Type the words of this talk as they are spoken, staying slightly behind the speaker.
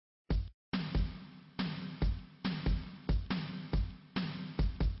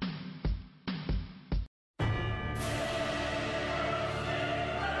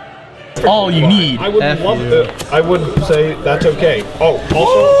all you need. I would love it. I would say that's okay. Oh,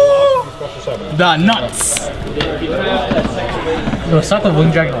 also special summon. The nuts. You'll start the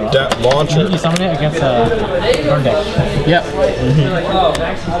Wing Dragon off. That launcher. You summon it against burn deck. Yep.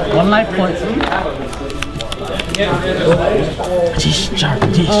 1 life point.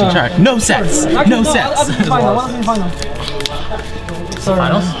 Shark. No sets. No sets. Finals?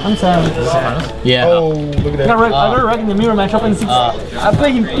 I'm sorry. This is finals? Yeah. Oh, look at that. I got Reg in the mirror match up in 6. I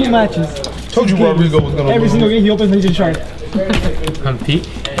played him 2 matches. Told you Rodrigo was gonna Every single game he opens Legion Shark. I'm Pete.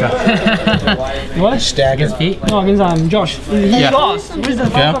 What? Stack Against Pete? No, against Josh. He lost. Where's the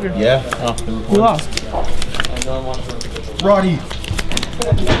motherfucker? Yeah. He lost. Roddy.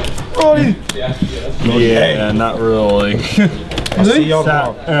 Yeah, not really. I'll see y'all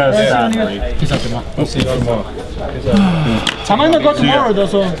tomorrow. Sadly. He's up tomorrow. I'll see y'all tomorrow. I might not go tomorrow though,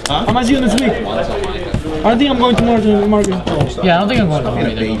 so I might see you this week. I don't think I'm going tomorrow to the market. Yeah, I don't think I'm going tomorrow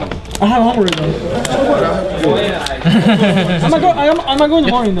either. I have homework though. I'm not going in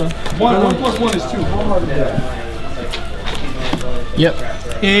the morning though. 1 plus 1 is 2. Yep.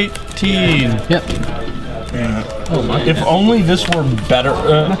 18. Yep. If only this were better.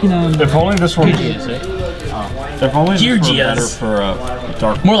 If only this were. If only this were better for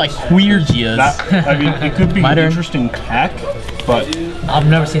dark. More like Geargias. I mean, it could be interesting tech, but I've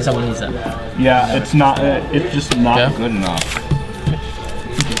never seen someone use that. yeah, it's not. It's just not good enough.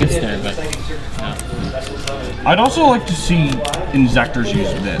 It's there, but I'd also like to see Inzectors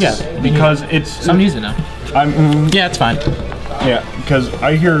use this. Yeah, because it's. some use it now. Yeah, it's fine. Yeah, because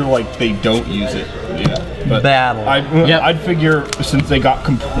I hear like they don't use it. Yeah, but Battle. I'd figure since they got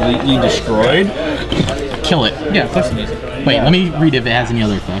completely destroyed, Kill it. Yeah, of course it uses it. Wait, let me read if it has any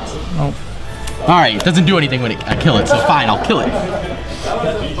other effects. Oh. Alright, it doesn't do anything when I kill it, so fine, I'll kill it.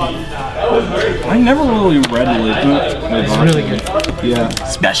 I never really read it. It's really good. Yeah.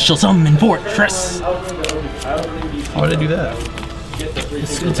 Special Summon Fortress. Why would I do that?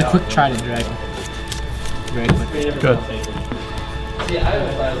 It's a quick trident dragon. Very quick. Good.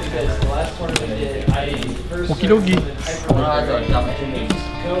 Okie dokie.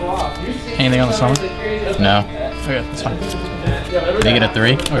 Anything on the summon? No. Okay, that's fine. Make it a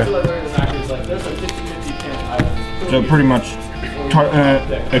 3? Okay. So pretty much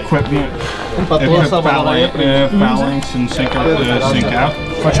equipment, phalanx and sync out.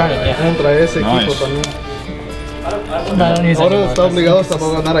 For trident, yeah. Nice. But I don't use it anymore.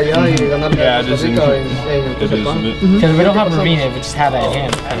 Yeah, it is. It is a bit. Because we don't have Marina, we just have that in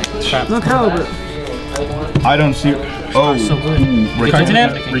hand. No caliber. I don't see. Oh, So good.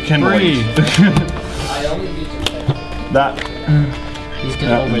 rekindling. That. He's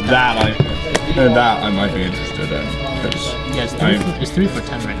gonna over That I might be interested in. Yeah, it's 3 for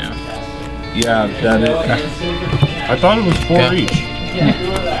 10 right now. Yeah, that it. I thought it was 4 each.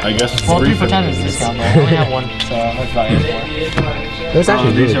 I guess it's Well, 3 for 10 is discount, but I only have 1, so that's about it. It was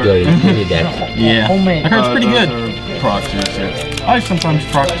actually really good. You need that. Yeah. Homemade. I heard it's pretty good. Proxies, yeah. I sometimes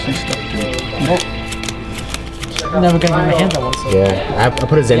proxy stuff too. I'm never gonna get my hands on one, so. Yeah, I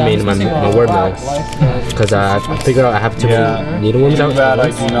put a Zen main in my word mill because I figured out I have too many needle worms out. That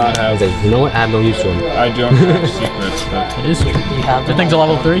I do not I have. was like, you know what? I have no use for them. I don't have secrets, but It is true. You have The thing's a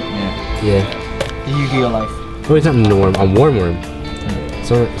level 3? Yeah. the Yu-Gi-Oh life. Oh, it's not needle worm. I'm worm.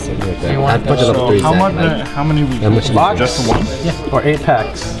 Something like that. I have a bunch of level 3s. how many we much is box? Just the one? Yeah, or 8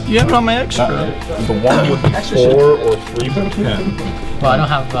 packs. You have it on my extra. The one would be 4 or 3. Yeah. Well, I don't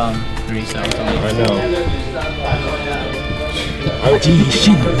have 3, so it's only. I know. I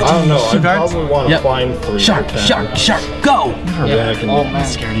don't know. I probably want to find 3. Shark, go! Yeah, I can. Oh man. I'm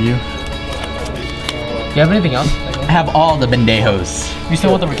scared of you. Do you have anything else? I have all the Bendejos. You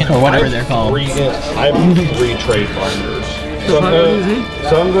still want the rekindle? Or whatever they're called. I have 3 trade binders.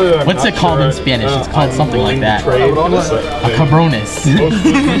 What's it called in Spanish? It's called something like that. Trade. A cabrones.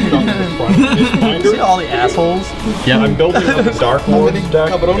 See all the assholes? Yeah. I'm building a Dark Lords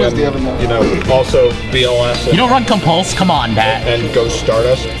deck, and, you know, also BLS You don't run Compulse? Come on, Pat. and Ghost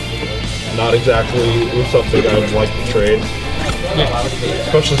Stardust. Not exactly something I would like to trade.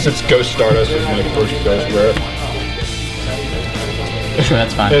 Especially since Ghost Stardust was my first Ghost rare. Sure,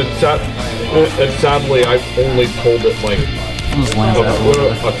 that's fine. And sadly, I've only pulled it like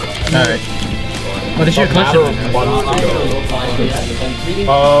Alright. What is your a matter collection? of months ago.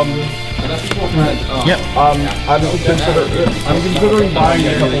 Yep. I'm considering buying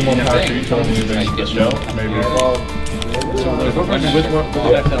a couple more packs of utilities things for the show. Maybe.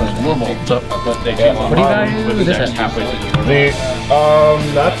 Normal. What do you guys do with this at?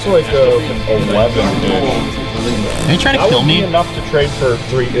 That's like a 11. Are you trying to kill me? Enough to trade for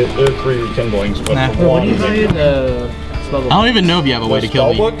three rekindlings, but Nah. for one. What do you buy spellbook. I don't even know if you have a way to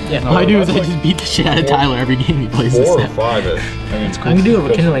kill me. Yeah. All I do is I just beat the shit out of Tyler every game he plays this 4 or set. 5-ish. I mean, I can do a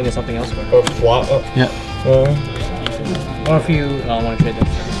rekindling or something else for it. Yeah. Or if you want to trade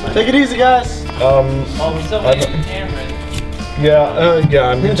this. Take it easy, guys.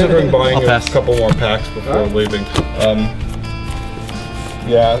 Yeah, I'm considering buying I'll a pass. couple more packs before leaving.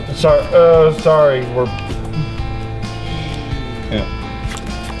 Yeah, sorry, we're... Yeah.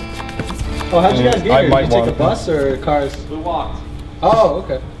 Oh, how'd you guys get I here? might Did you take want- a bus or cars? We walked. Oh,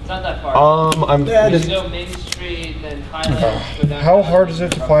 okay. It's not that far. I'm... Yeah, There's just, no Main Street, then Highlands. go down How hard is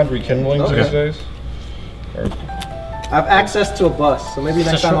it to find rekindlings Okay. these days? Or, I have access to a bus, so maybe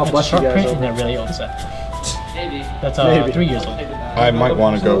next time I'll bus you guys over. They're really old set. Maybe. That's Maybe. 3 years old. I might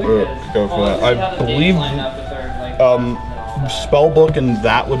want to go for that. I believe spellbook and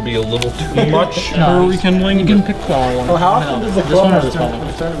that would be a little too much for rekindling. You can pick one. Oh, how often does the This one club or have this one?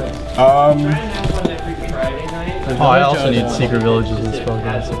 tournaments? Oh, I also need secret villages and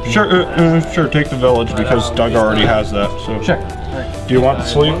spellgrounds. Sure, take the village because Doug already has that. So. Sure. Do you want the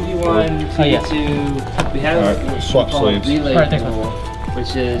sleeve? yes. We have Alright, swap sleeves. Alright, thanks, man.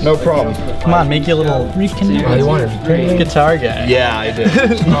 which is No problem. Come on, make your little Rekindle. Oh, you want it? guitar guy. Yeah, I did.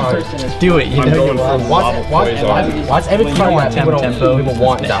 Do it. You I'm know going you for want. lava quasar. Watch every card that people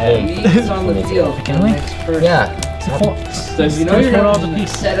want at home. It's on the deal. Rekindling? Yeah. So if you know you're $4 a gonna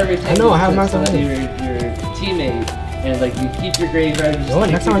piece. set everything I know, I have to my your own. teammate, and like you keep your graveyard. You just what,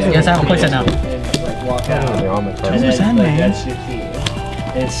 take next your time I do Yes, I have a playset now. and like walk out. And then, Zen, like, man. that's your team.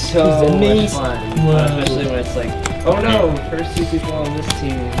 And it's so much fun, especially when it's like, oh no, first 2 people on this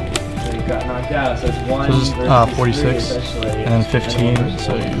team like, got knocked out, so it's 1 So this is, versus 46, 3, essentially. And then 15,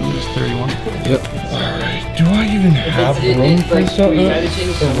 so you lose 31. Do I even have room for like, so, we had to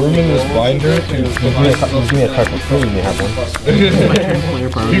change a room in this binder? Give me a card for free, you have one.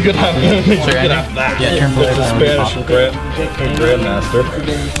 You could have, you could have that. Yeah, turn player The Spanish Grandmaster.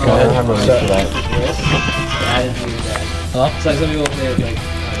 I don't have room for that. added to that. So like some people say like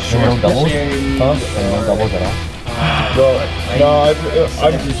No doubles? charity Huh? And no doubles at all?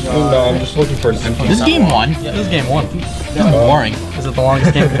 I'm just looking for an empty. This is game 1. This is game 1. This is boring. Is it the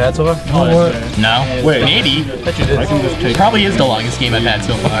longest game we've had so far? No. Wait. Maybe. I can just take. Probably is the longest game I've had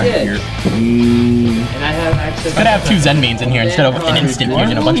so far. and I have access. Could have 2 Zen mains in here instead of an instant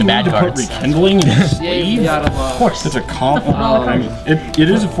fusion, a bunch of bad cards. Rekindling in the sleeve? Of course. It's a compliment. I mean, it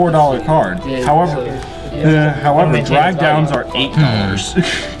is a $4 card. However, drag downs are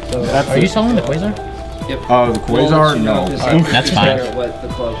 $8. Are you selling the Quasar? The Quasar? No. That's fine. What the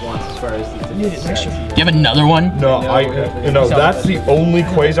club wants as far as the Do you have another one? No, that's the only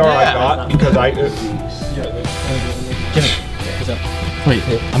Quasar I got because I. Wait,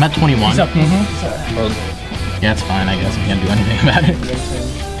 I'm at 21. He's up. Yeah, it's fine, I guess. I can't do anything about it.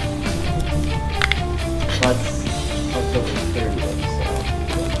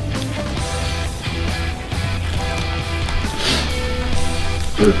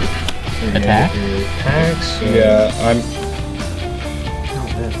 Attack? Yeah, I'm.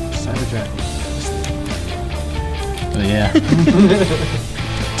 Oh, yeah.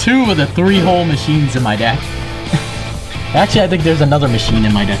 2 of the 3-hole machines in my deck. Actually, I think there's another machine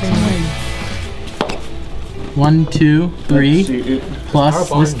in my deck somewhere. 1, 2, 3, plus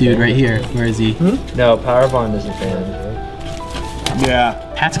this dude right here. Where is he? No, Power Bond isn't banned. Yeah,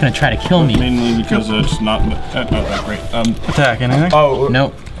 Pat's gonna try to kill me. mainly because it's not that great. Attack, anything? Oh,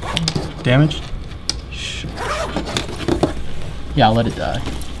 Nope. Damage? Yeah, I'll let it die.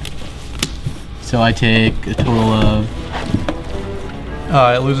 So I take a total of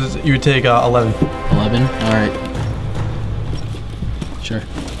It loses, you would take 11. 11. Alright. Sure.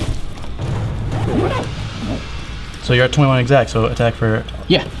 So you're at 21 exact, so attack for...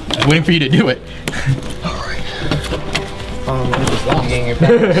 Yeah, I was waiting for you to do it.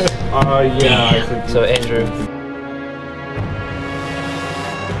 yeah, I think. So Andrew.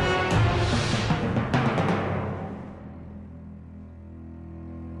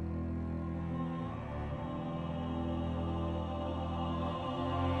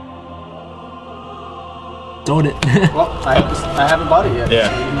 Sold it. Well, I haven't bought it yet. Yeah.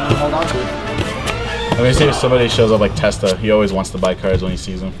 So you can hold on to it. Let me say if somebody shows up like Testa, he always wants to buy cards when he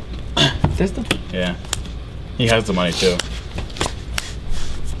sees them. Testa? Yeah. He has the money too.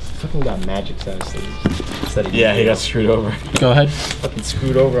 Fucking got magic size sleeves. Yeah, he got screwed over. Go ahead. Fucking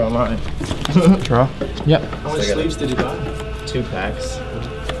screwed over on mine. Draw. Yep. How many sleeves did you buy? 2 packs.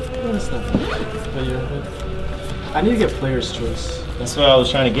 That's not bad. But yeah, I need to get player's choice. That's what I was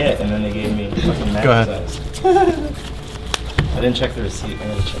trying to get, and then they gave me fucking magic Go ahead. size. I didn't check the receipt. I'm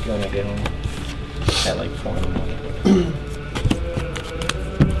gonna check it when I get home. At like 4 in the morning.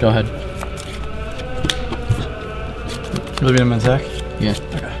 Go ahead. Really be in attack? Yeah.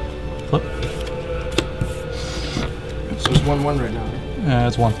 Okay. Flip. So it's 1-1 right now. Yeah,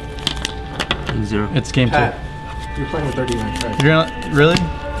 it's 1. 0. It's game 2. Pat, you're playing with 39, right? You're not really?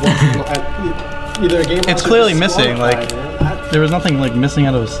 Either a game. It's clearly missing. Like there was nothing like missing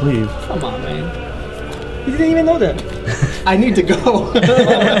out of his sleeve. Come on, man. He didn't even know that. I need to go.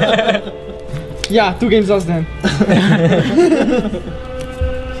 Yeah, 2 games lost then.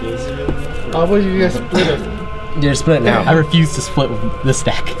 How about you guys split it? You're split now. I refuse to split with this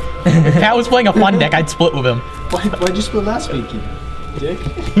deck. If Pat was playing a fun deck, I'd split with him. Why'd you split last week, you dick?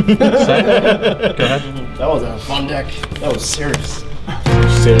 Go ahead. That was a fun deck. That was serious.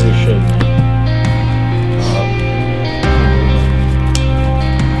 Seriously should.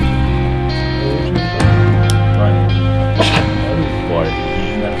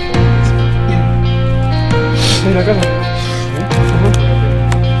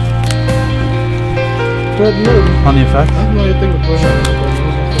 On the effect. You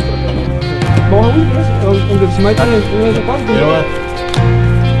know what?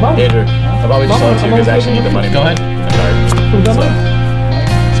 Andrew, I'll probably just sell it to you because I actually need the money. Go ahead. What?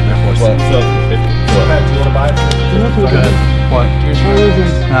 So, do you want to buy it? Go ahead. What?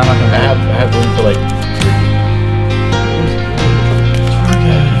 Nah, I'm not gonna. I have room for like.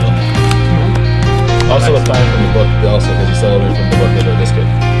 Also, let's buy it from the book. Also, because you sell it from the book, they do a discount.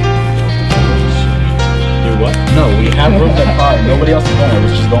 Do what? No, we have room to buy. Nobody else is going. I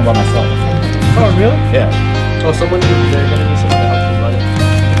was just going by myself. Oh, really? Yeah. Oh, they're gonna need someone to help them run it.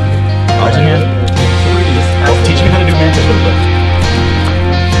 Teach me how to do mantis real quick.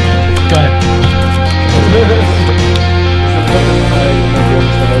 Go ahead.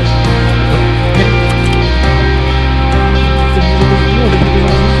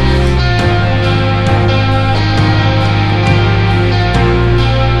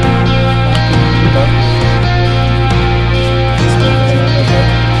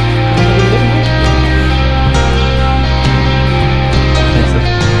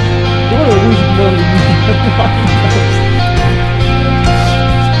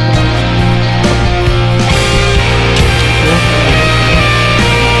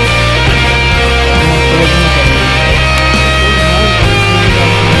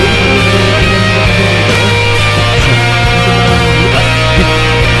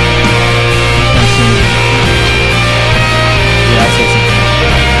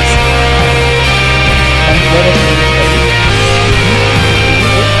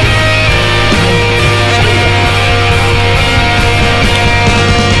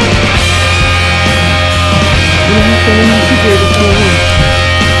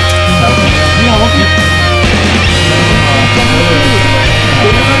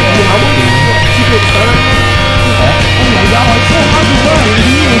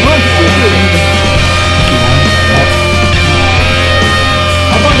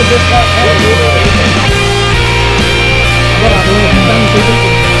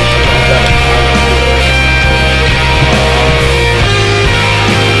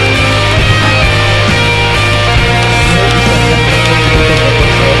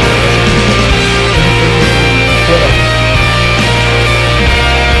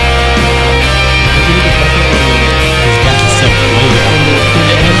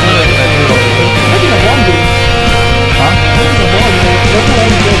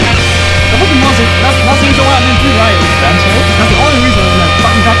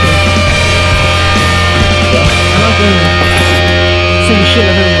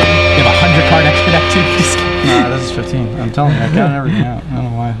 This is 15. I'm telling you, I got everything out. I don't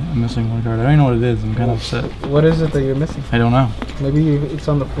know why I'm missing one card. I don't even know what it is. I'm kind of upset. What is it that you're missing? I don't know. Maybe it's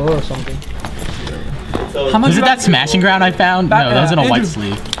on the floor or something. How much Is it that smashing ground I found? No, that was in a white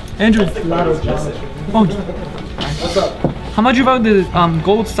sleeve. Andrew. Oh. What's up? How much about the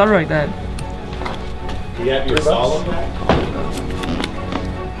gold starter like that? You have your solemn?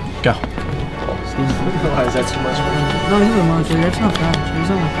 Go. Why is that too much for him? No, this isn't much. It's not bad. It's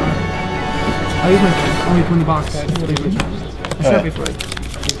not that bad. I use my only 20 bucks. I should pay for it.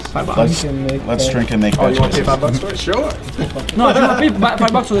 $5. Let's drink and make Oh, you want to pay $5 for it? Sure. No, I want to pay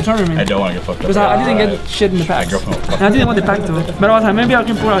 $5 for the tournament. I don't want to get fucked up. Because I didn't get shit in the pack. And I didn't want the pack too. But I was like, maybe I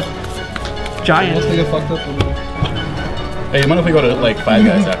can pull out giant. Let's get fucked up. Hey, you mind if we go to like Five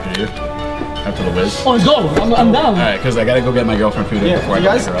Guys after you? After the whiz? Oh, let's go. I'm down. Alright, because I gotta go get my girlfriend food in before I You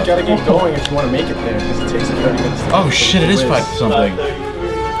go guys pick her up. gotta get going if you want to make it there, because it takes 30 minutes. Oh shit, it is 5 something.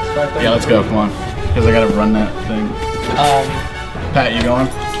 Yeah, let's go, come on. Because I gotta run that thing. Pat, you going?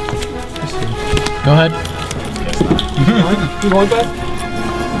 Go ahead. You going back?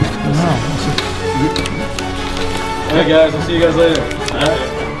 Alright guys, I'll see you guys later.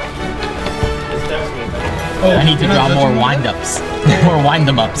 I need to draw more wind-ups. More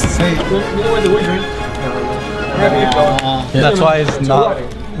wind-em-ups. That's why he's not.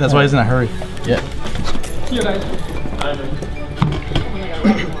 That's why he's in a hurry. Yeah.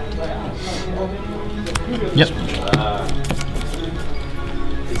 Yep.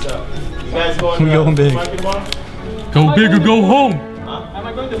 We going big. Go big or go home. Am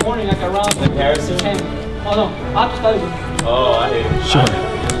I going in the morning like around comparison? 10? Oh no, I have to study. Oh, I hate it. Sure.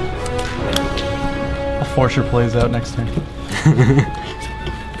 I'll force your plays out next turn.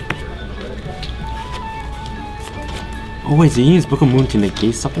 Oh wait, so you use Book of Moon to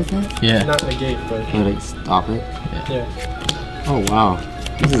negate stuff like that? Yeah. Not negate, but Or like stop it? yeah. Oh wow.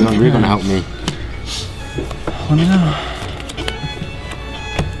 This is really gonna help me. Let me know.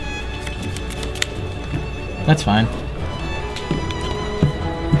 That's fine.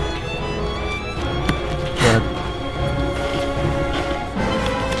 Good.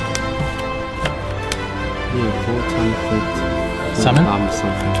 Yeah, full conflict. Summon?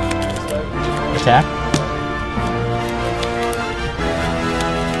 Something. Attack.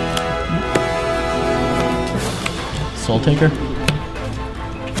 Soul Taker.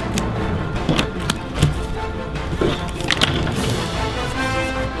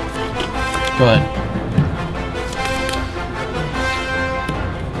 Go ahead.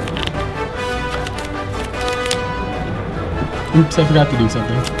 Oops, I forgot to do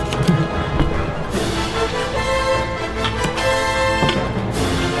something.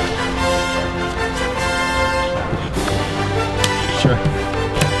 Sure.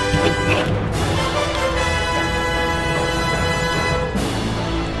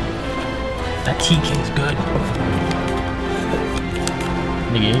 That T-King's good.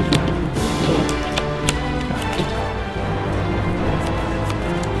 Negate.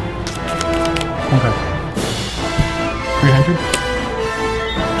 Okay. 300.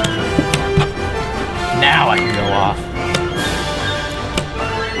 Now I can go off.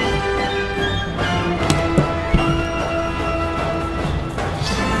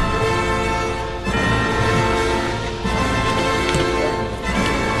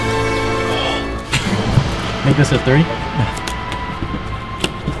 Make this a 3?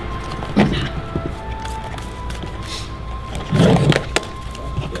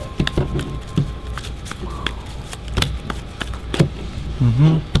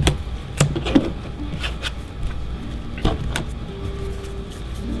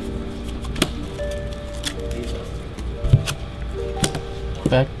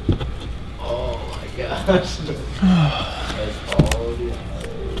 Back. Oh my gosh.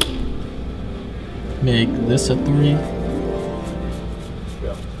 Make this a 3.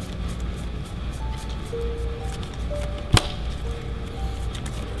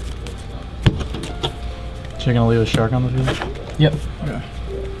 So you're gonna leave a shark on the field? Yep. Okay.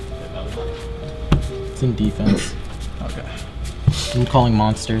 It's in defense. Okay. I'm calling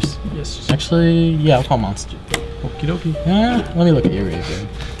monsters. Yes. Actually, yeah, I'll call monsters. Okie dokie. Let me look at your graveyard.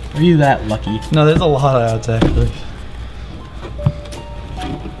 Are you that lucky? No, there's a lot of outs actually.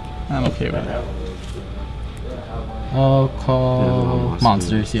 I'm okay with that. I'll call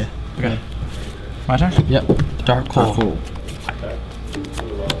monsters, yeah. Okay. My turn? Yep. Dark Hole.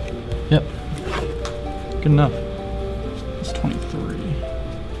 Yep. Good enough. It's 23.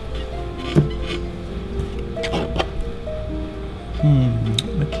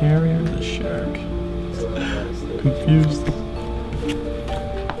 The carrier, the shark. Confused.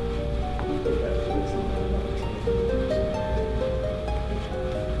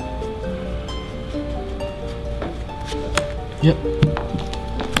 Yep.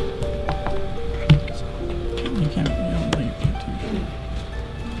 You can't. You don't think you can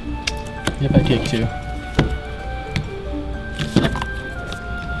Yep, I take 2.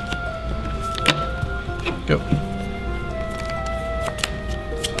 Go.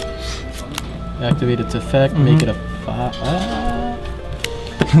 Activate its effect, make it a 5.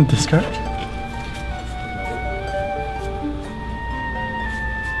 Discard.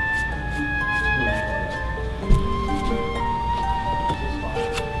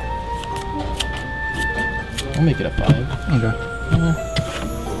 I'll make it a 5. Okay.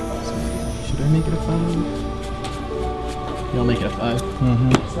 Should I make it a 5? Yeah, I'll make it a 5.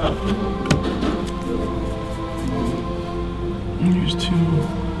 Use 2.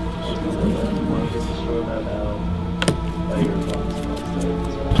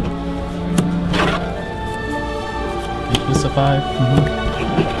 Make this a 5.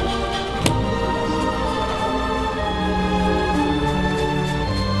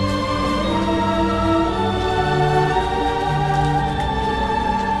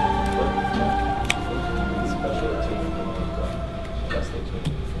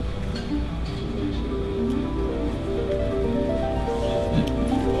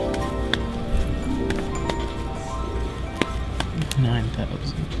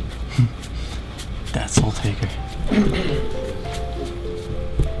 9,000. That Soul Taker.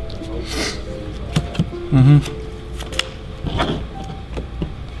 Mm-hmm.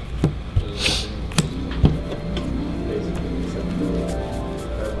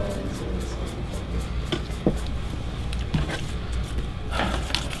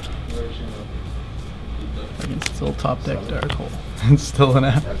 I can still top deck Dark Hole. It's still an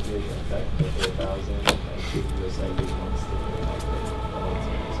app.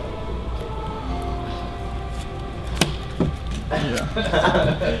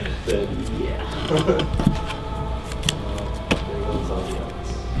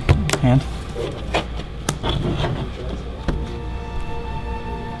 Hand.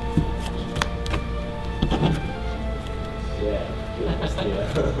 Yeah.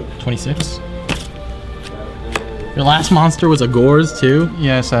 26. Your last monster was a Gores too?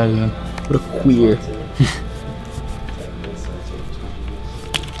 Yes, I did. What a queer.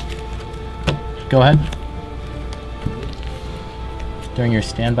 Go ahead. During your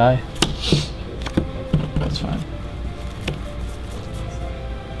standby. That's fine.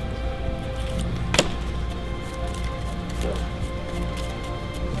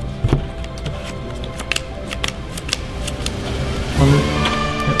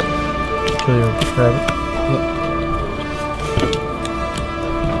 Kill your rabbit.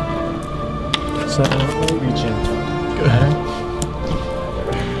 Set up. Reach in. Go ahead.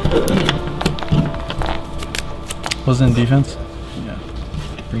 Was it in defense? Yeah.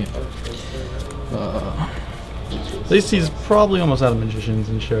 Bring it. At least he's probably almost out of magicians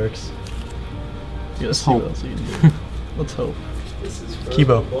and sharks. Let's see what else he can do. Let's hope. This is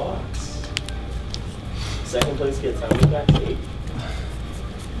Kibo. blocks. Second place gets how many back? 8.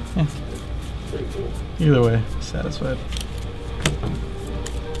 Yeah. Pretty cool. Either way, satisfied.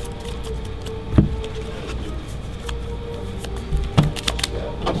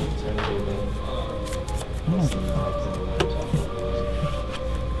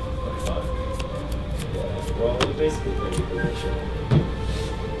 Well, we basically ready for the show.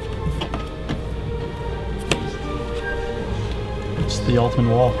 It's the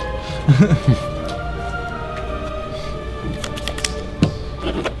ultimate walk.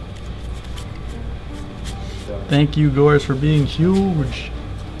 Thank you, Gores, for being huge.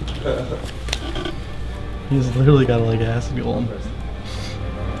 He's literally got like acid golem.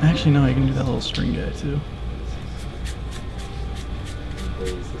 Actually, no, he can do that little string guy too. He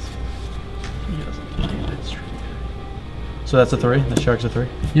doesn't play that string guy. So that's a 3? The shark's a 3?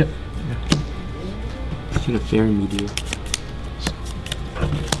 Yep. Should have fairy me, dude.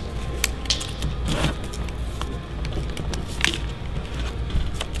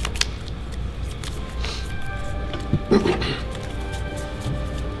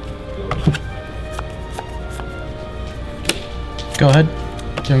 Go ahead.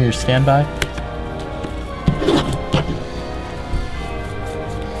 During your standby.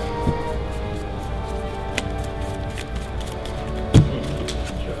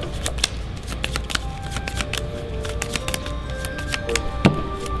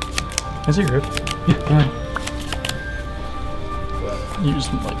 Is it grip? Yeah, go ahead. Use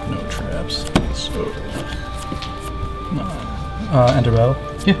like no traps. So enter battle.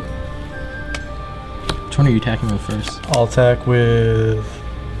 Yeah. Which one are you attacking with first? I'll attack with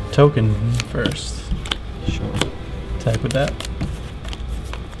token first. Sure. Attack with that.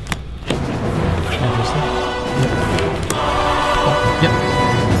 Interesting. Yep.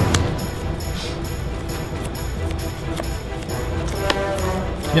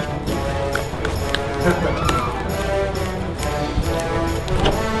 Yep.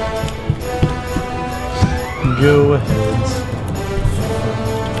 Go ahead.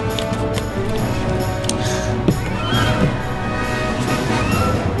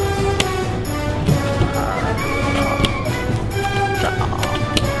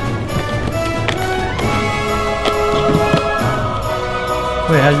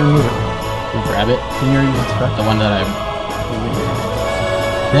 Wait, how'd you remove it? Rabbit. Can you use its effect? The one that I...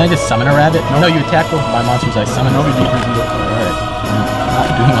 Did I just summon a rabbit? No, you attack both my monsters I summon. No, we do. Alright. Not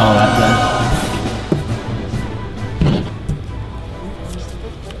doing all that then.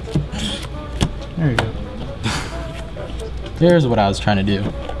 There you go. There's what I was trying to do.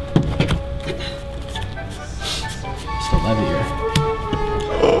 Just a levy here.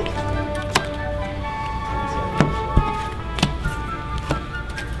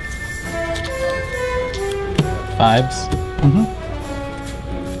 Vibes. Mm-hmm.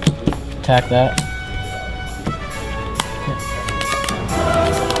 Attack that.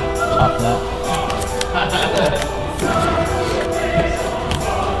 Pop that.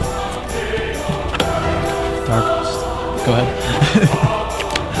 Darkest. Go ahead.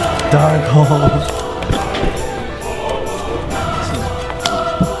 Charcoal.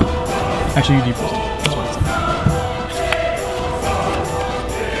 Actually, you defrost. That's what it's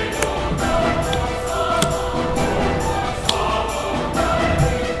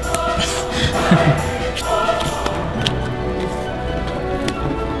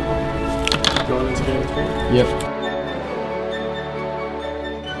Going into game 3? Yep.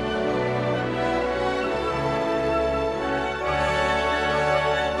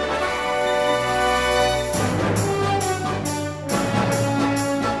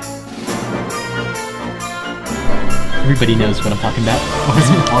 Everybody knows what I'm talking about. What was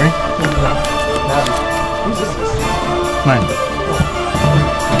it, Ori? Mine.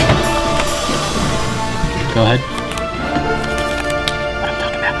 Go ahead. What I'm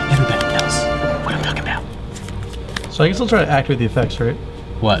talking about. Everybody knows what I'm talking about. So I can still try to activate the effects, right?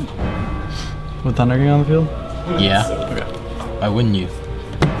 What? With Thunder King on the field? Yeah. Okay. Why wouldn't you?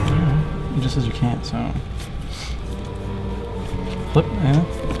 It just says you can't, so. Flip, yeah.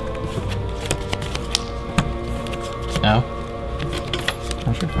 No?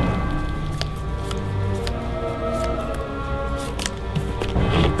 Not sure.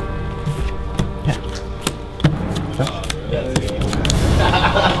 Yeah.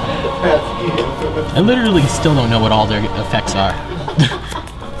 I literally still don't know what all their effects are.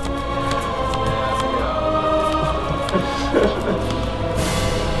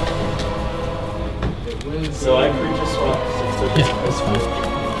 So I creature swap. Yeah, that's fine.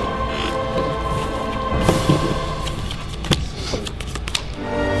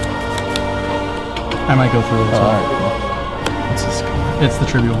 I might go through it. Alright. It's the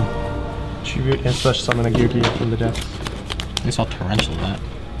tribute one. Tribute and special summon a Geargia from the deck. I guess I'll torrential that.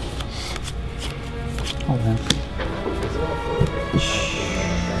 Oh man.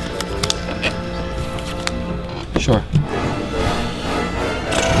 Sure.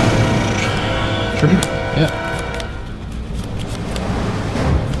 Tribute? Yeah.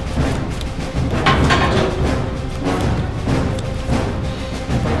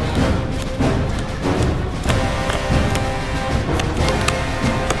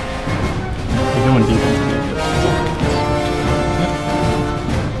 You're going defense.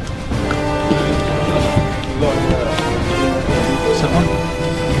 Set one?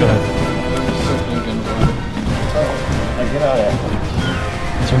 Go ahead.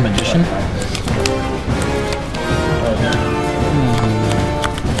 Is there a magician?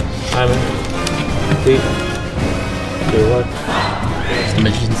 Do what? Is the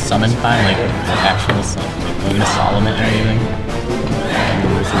magician summoned by like actual like a Solomon or anything?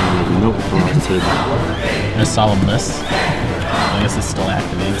 Nope. In a solemn list? I guess it still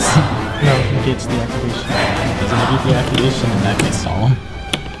activates. No, it negates the activation. Does it negate the activation? In that case, solemn.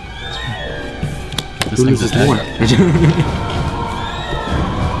 This Who thing's loses attack. more?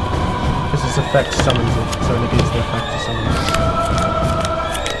 Because this effect summons it, so it negates the effect to summon it.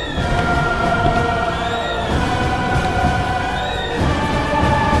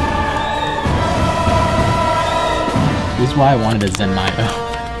 This is why I wanted a Zen Maya.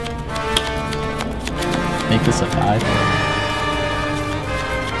 Make this a 5.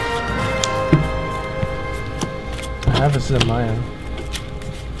 I have a Zen Maya.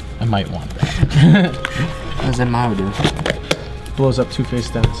 I might want that. What does that Mario do? Blows up 2 face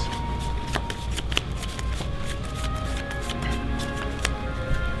downs.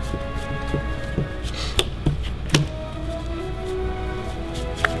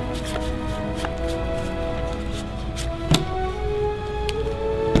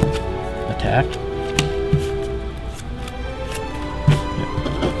 Attack.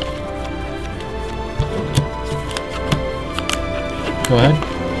 Go ahead.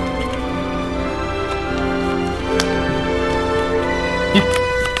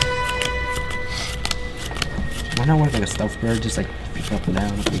 Why not work like a stealth bird, just like up and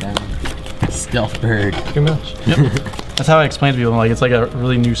down, up and down? Stealth bird. Pretty much. Yep. That's how I explain to people. Like, it's like a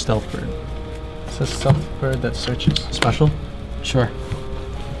really new stealth bird. It's a stealth bird that searches. Special? Sure.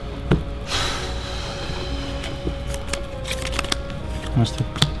 Must have.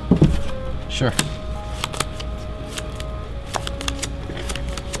 Sure.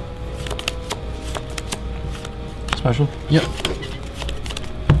 Special? Yep.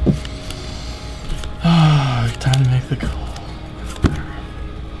 Time to make the call.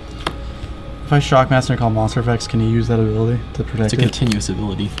 If I Shockmaster and call monster effects, can you use that ability to protect It's a it? continuous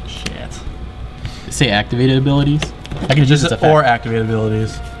ability. Shit. Say activated abilities? I can use its it effect. or activate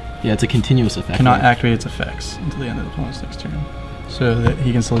abilities. Yeah, it's a continuous effect. Cannot right? activate its effects until the end of the opponent's next turn. So that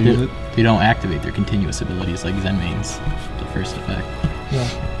he can still use it. They don't activate their continuous abilities like Zen mains. The first effect. Yeah.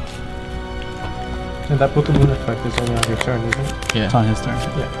 And that Book of Moon effect is only on your turn, isn't it? Yeah. It's on his turn.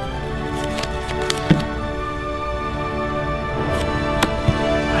 Yeah.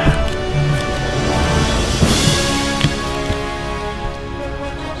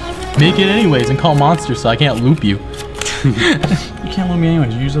 Make it anyways and call monsters so I can't loop you. You can't loop me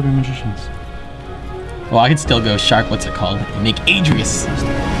anyways. You use up your magicians. Well, I could still go shark. What's it called? Make Adrius.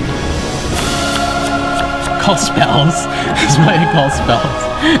 Call spells. That's why I call spells.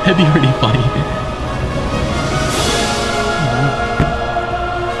 That'd be pretty funny.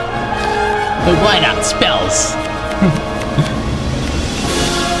 But why not spells?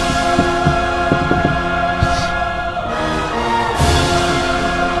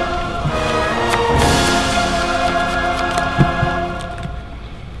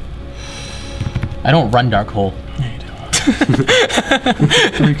 I don't run Dark Hole. Yeah, you do.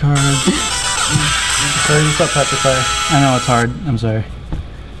 3 cards. Sorry, you stop Petrifier. I know it's hard. I'm sorry.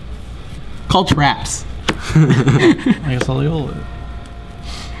 Call traps. I guess I'll deal with it.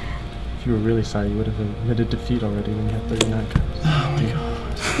 If you were really sorry, you would have admitted defeat already when you had 39 cards. Oh my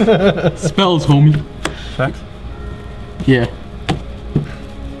god. Spells, homie. Fact? Yeah.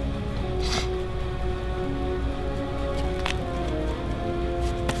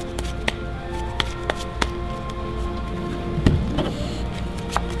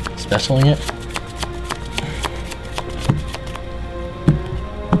 Specialing it.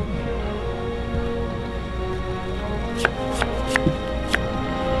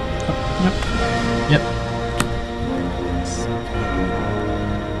 Yep.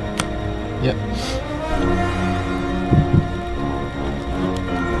 Yep.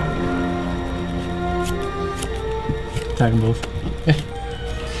 Tag them both.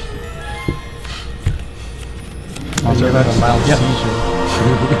 I'll say about a mild seizure.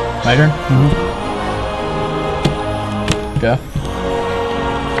 My turn? Go.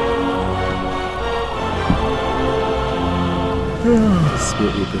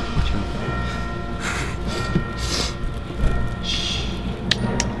 Spirit Reaper.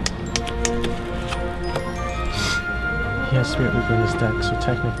 He has Spirit Reaper in his deck, so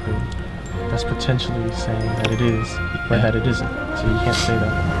technically that's potentially saying that it is, but that it isn't. So you can't say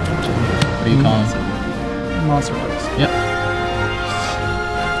that. What are you calling? Monster Box. Yep.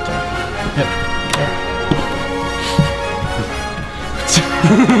 Yep.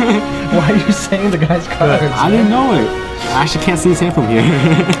 Why are you saying the guy's cards? I didn't know it. I actually can't see his hand from here.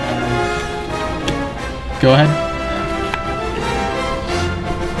 Go ahead.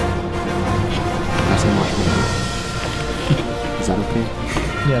 That's a marshmallow. Is that okay?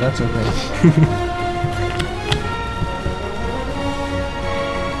 Yeah, that's okay.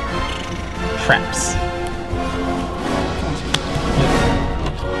 Traps.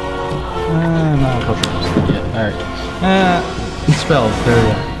 No, I'll go traps. Yeah, alright. Spells. There we go.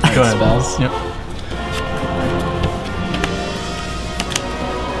 Go ahead. Spells. Yep.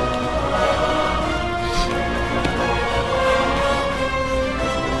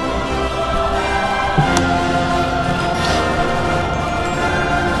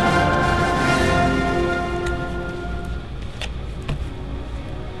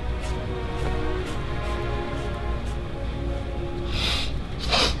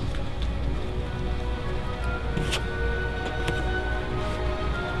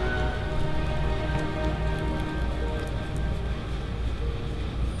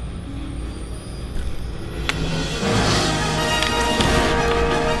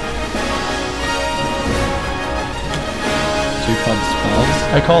 You called spells?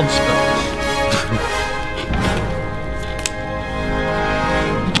 I called spells.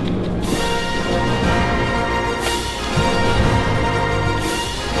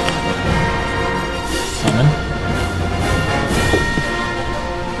 Summon.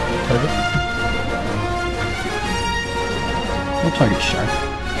 Target. We'll target shark.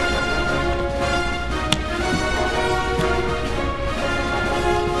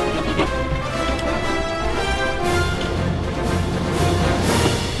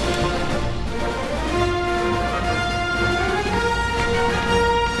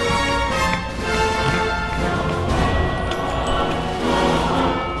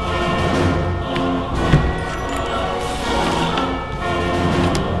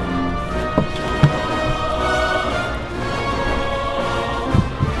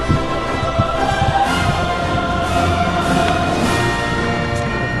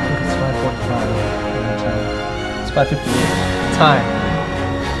 It's 5:58. Time.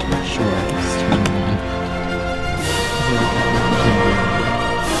 Sure. It's turn 1.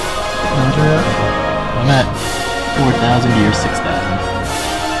 I'm at 4,000 to your 6,000.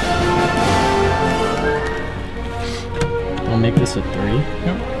 I'll make this a 3.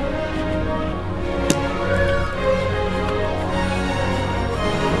 Yep.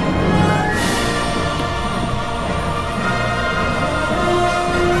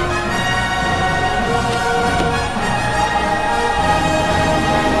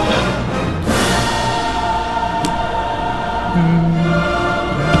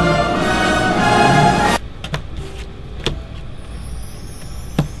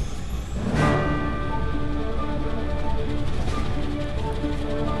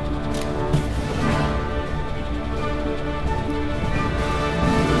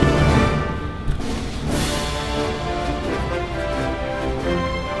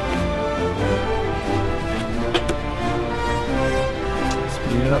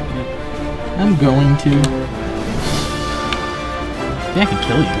 going to. I think I can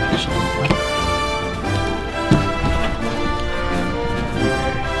kill you, actually.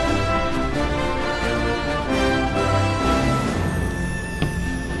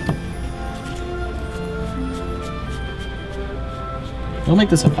 We'll make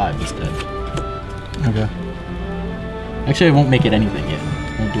this a 5 instead. Okay. Actually, I won't make it anything yet. I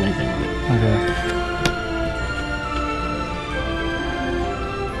won't do anything with it. Okay.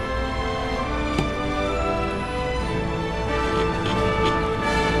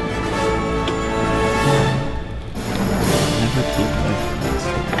 Never take life points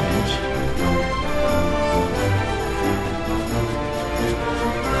damage.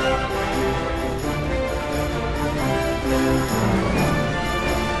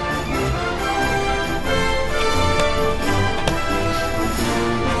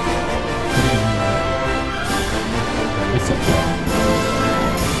 What's up, bro?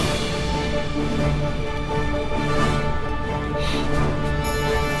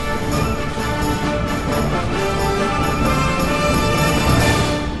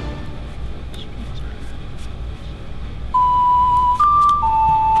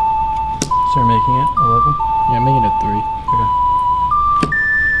 So you're making it 11? Yeah, I'm making it 3. Okay.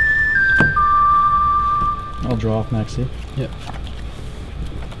 I'll draw off Maxi. Yeah.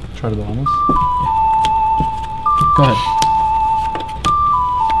 Try to bomb us. Go ahead.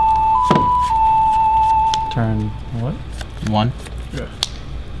 Turn what? 1. Yeah.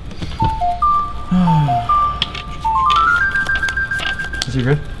 Is he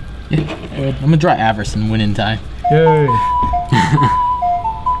good? Yeah. I'm gonna draw Avarice and win in time. Yay!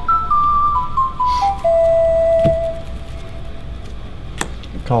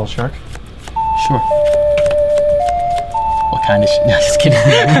 Call shark. Sure. What kind of shit? No, just kidding.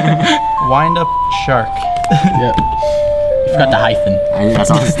 Wind up shark. Yeah. You forgot the hyphen. That's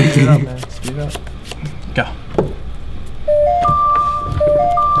all I was thinking. Speed up, man. Speed up. Go.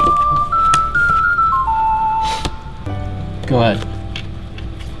 Go ahead.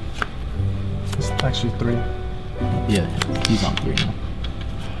 It's actually 3. Yeah, he's on 3 now.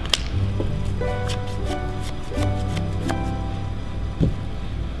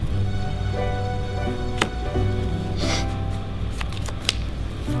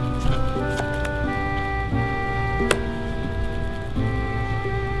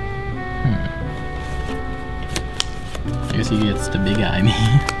 I guess he gets to big eye me.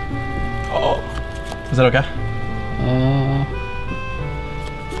 Oh. Is that okay?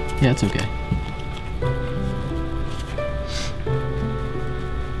 Yeah, it's okay.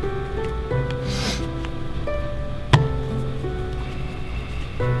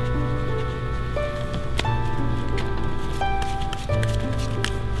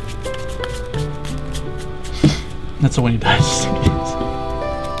 That's the one he dies just in case.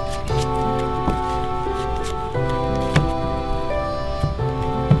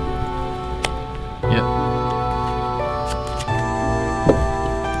 Yep.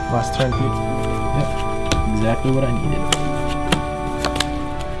 Last turn, Pete. Yep. Exactly what I needed.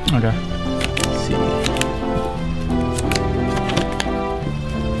 Okay. Let's see.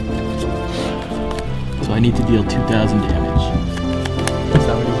 So I need to deal 2,000 damage. Is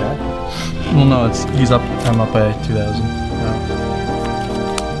that what he's at? Well, no, he's up. I'm up by 2,000.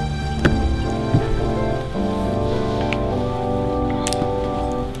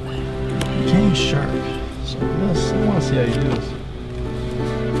 You can't use shark. So yes, I want to see how you do this.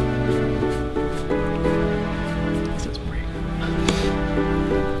 This is break.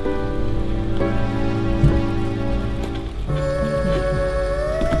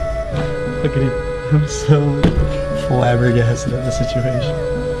 Look at him. I'm so flabbergasted at the situation.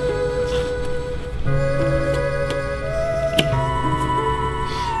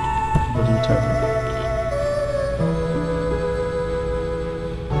 What do you target?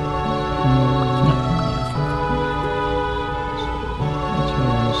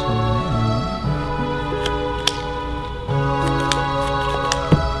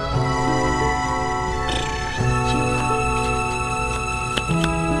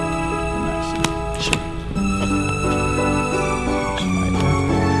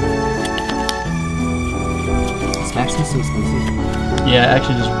 Maxi so expensive. Yeah, it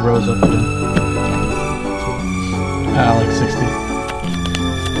actually just rose up again. Like 60.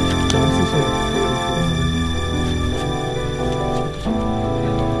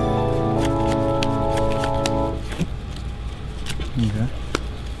 Okay.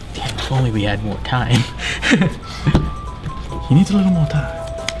 Damn, if only we had more time. He needs a little more time.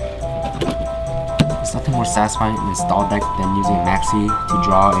 There's nothing more satisfying in a stall deck than using Maxi to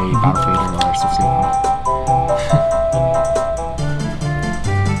draw a Battle Fader or a Sub-Zero.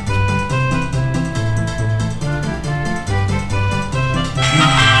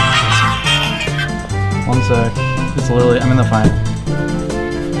 1 sec. It's literally, I'm in the final.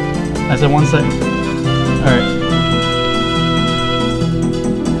 I said 1 sec. Alright.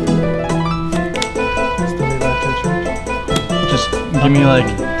 Just give me like,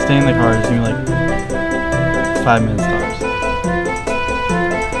 stay in the car, just give me like 5 minutes tops.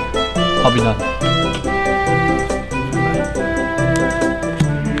 I'll be done.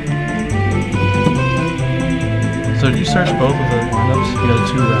 So did you search both of the windups? You got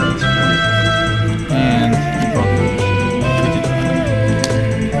 2 rounds, right? And both of them.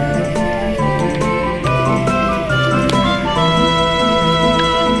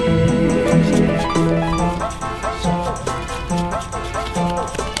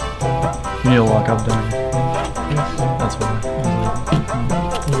 You need to lock up there. That's why.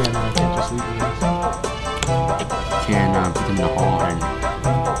 Yeah, no, I can't just leave you guys. Can put them in the hall and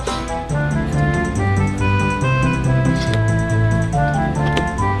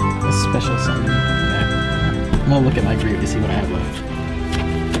Special summon. Yeah. I'm gonna look at my grave to see what I have left.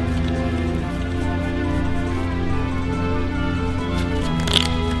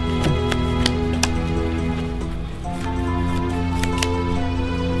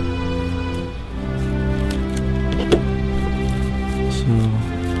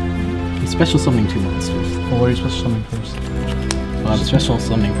 I'm special summoning 2 monsters. Well, what are you supposed to summon first? Well, I'm special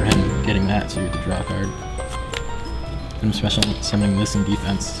summoning for him getting that, so you get to draw a card. I'm special summoning this in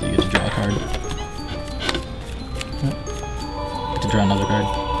defense, so you get to draw a card. Yep. Get to draw another card.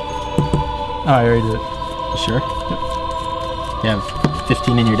 Oh, I already did it. You sure? Yep. You have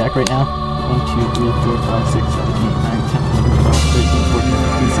 15 in your deck right now? 1, 2, 3, 4, 5, 6, 7, 8, 9, 10, 11, 12, 13, 14,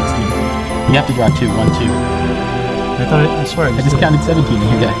 15, 16. You have to draw 2, 1, 2. I thought I swear I just counted 17 in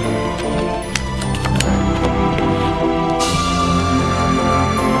your deck.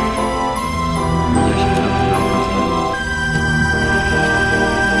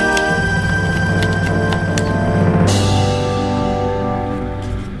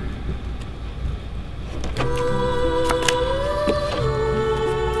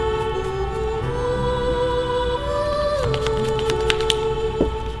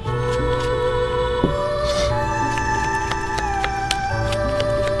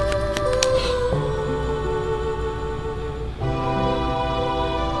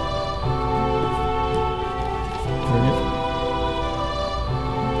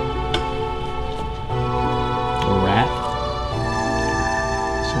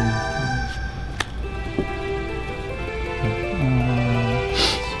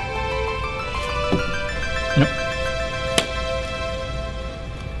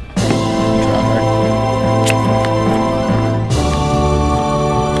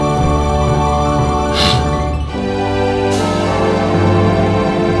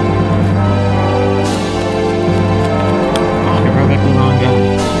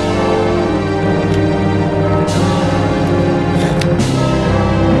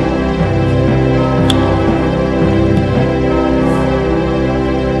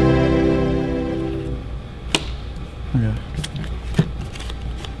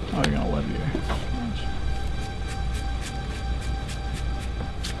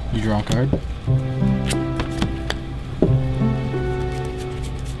 You draw a card.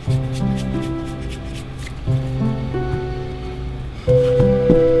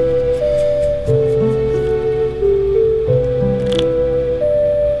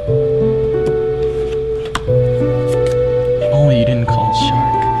 Only you didn't call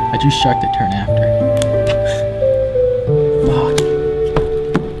Shark. I drew Shark the turn after. Fuck.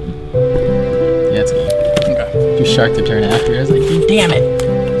 Yeah, it's game. Okay. Drew Shark the turn after. I was like, damn it!